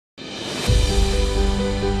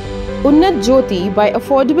Unnat Jyoti by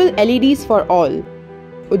Affordable LEDs for All.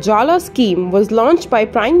 Ujala scheme was launched by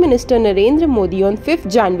Prime Minister Narendra Modi on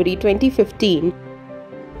 5th January 2015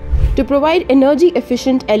 to provide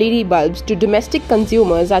energy-efficient LED bulbs to domestic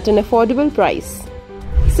consumers at an affordable price.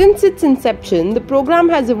 Since its inception, the program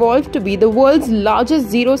has evolved to be the world's largest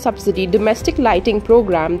zero-subsidy domestic lighting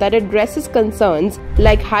program that addresses concerns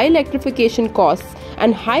like high electrification costs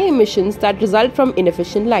and high emissions that result from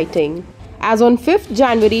inefficient lighting. As on 5th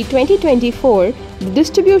January 2024, the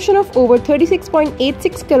distribution of over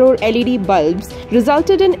 36.86 crore LED bulbs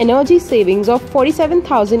resulted in energy savings of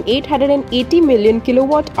 47,880 million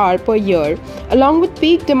kilowatt-hour per year, along with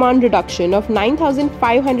peak demand reduction of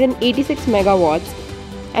 9,586 megawatts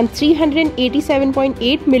and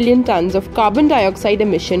 387.8 million tons of carbon dioxide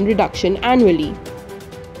emission reduction annually.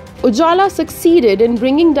 Ujala succeeded in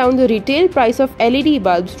bringing down the retail price of LED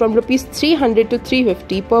bulbs from Rs 300 to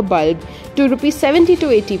 350 per bulb to Rs 70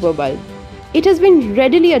 to 80 per bulb. It has been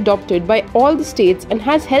readily adopted by all the states and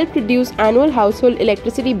has helped reduce annual household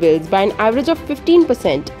electricity bills by an average of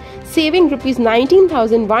 15%, saving Rs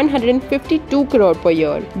 19,152 crore per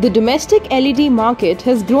year. The domestic LED market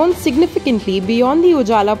has grown significantly beyond the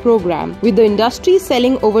Ujala program, with the industry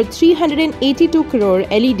selling over 382 crore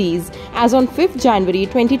LEDs as on 5th January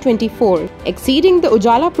 2024, exceeding the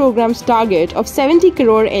Ujala program's target of 70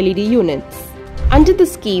 crore LED units. Under the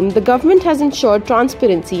scheme, the government has ensured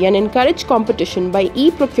transparency and encouraged competition by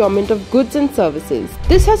e-procurement of goods and services.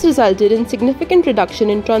 This has resulted in significant reduction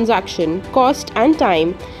in transaction, cost and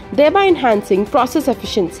time, thereby enhancing process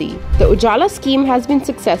efficiency. The Ujala scheme has been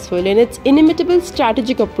successful in its inimitable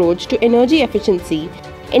strategic approach to energy efficiency,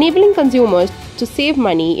 enabling consumers to save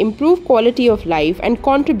money, improve quality of life and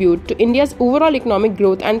contribute to India's overall economic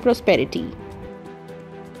growth and prosperity.